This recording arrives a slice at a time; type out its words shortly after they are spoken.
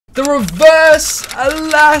The reverse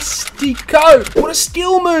elastico. What a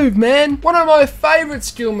skill move, man. One of my favorite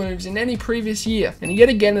skill moves in any previous year. And yet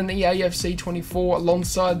again in the EAFC 24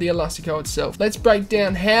 alongside the elastico itself. Let's break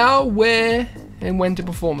down how, where, and when to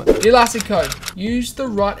perform it. The elastico. Use the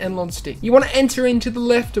right analog stick. You want to enter into the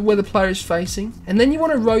left of where the player is facing, and then you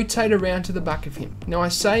want to rotate around to the back of him. Now I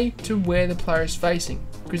say to where the player is facing,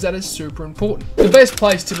 because that is super important. The best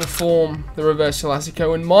place to perform the reverse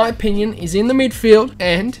elastico, in my opinion, is in the midfield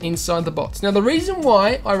and inside the box. Now the reason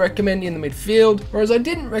why I recommend in the midfield, whereas I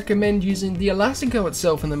didn't recommend using the elastico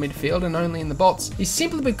itself in the midfield and only in the box, is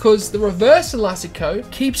simply because the reverse elastico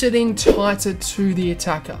keeps it in tighter to the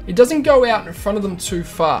attacker. It doesn't go out in front of them too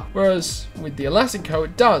far, whereas with the elastico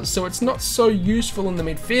it does. So it's not so useful in the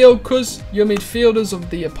midfield because your midfielders of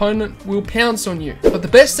the opponent will pounce on you. But the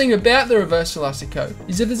best thing about the reverse elastico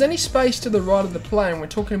is if there's any space to the right of the player, and we're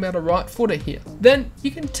talking about a right footer here, then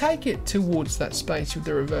you can take it towards that space with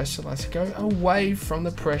the reverse elastico away from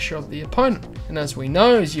the pressure of the opponent. And as we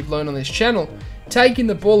know, as you've learned on this channel, taking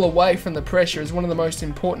the ball away from the pressure is one of the most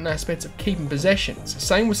important aspects of keeping possession. It's the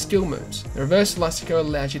same with skill moves. The reverse elastico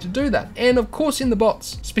allows you to do that. And of course in the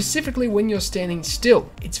bots, specifically when you're standing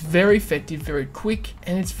still. It's very effective, very quick,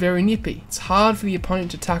 and it's very nippy. It's hard for the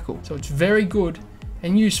opponent to tackle, so it's very good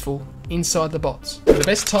and useful inside the bots. The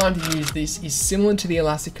best time to use this is similar to the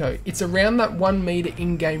elastico. It's around that 1 meter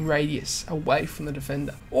in-game radius away from the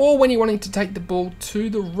defender, or when you're wanting to take the ball to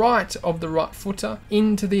the right of the right footer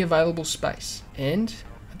into the available space, and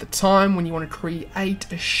at the time when you want to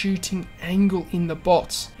create a shooting angle in the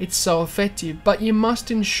bots. It's so effective, but you must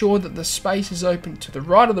ensure that the space is open to the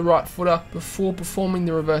right of the right footer before performing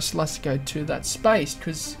the reverse elastico to that space,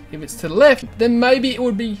 because if it's to the left, then maybe it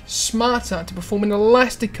would be smarter to perform an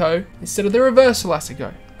elastico instead of the reverse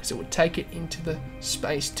elastico, because it would take it into the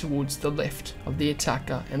space towards the left of the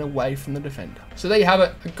attacker and away from the defender. So there you have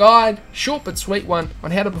it, a guide, short but sweet one, on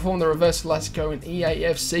how to perform the reverse elastico in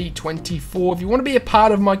EAFC 24. If you want to be a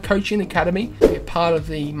part of my coaching academy, be a part of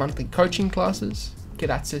the monthly coaching classes, get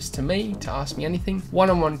access to me to ask me anything,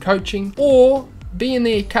 one-on-one coaching, or be in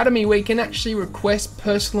the academy where you can actually request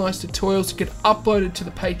personalized tutorials to get uploaded to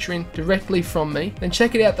the Patreon directly from me, then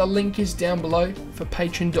check it out. The link is down below for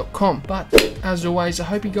patreon.com. But as always, I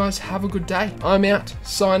hope you guys have a good day. I'm out.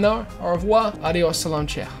 Sayonara, au revoir, adios, salam,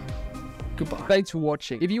 ciao. Goodbye. Thanks for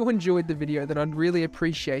watching. If you enjoyed the video, then I'd really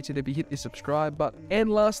appreciate it if you hit the subscribe button. And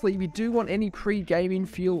lastly, if you do want any pre-gaming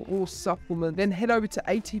fuel or supplement, then head over to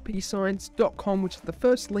atpscience.com, which is the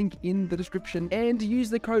first link in the description, and use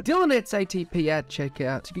the code DylanEtsATP at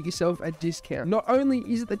checkout to get yourself a discount. Not only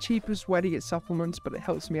is it the cheapest way to get supplements, but it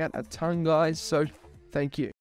helps me out a ton, guys, so thank you.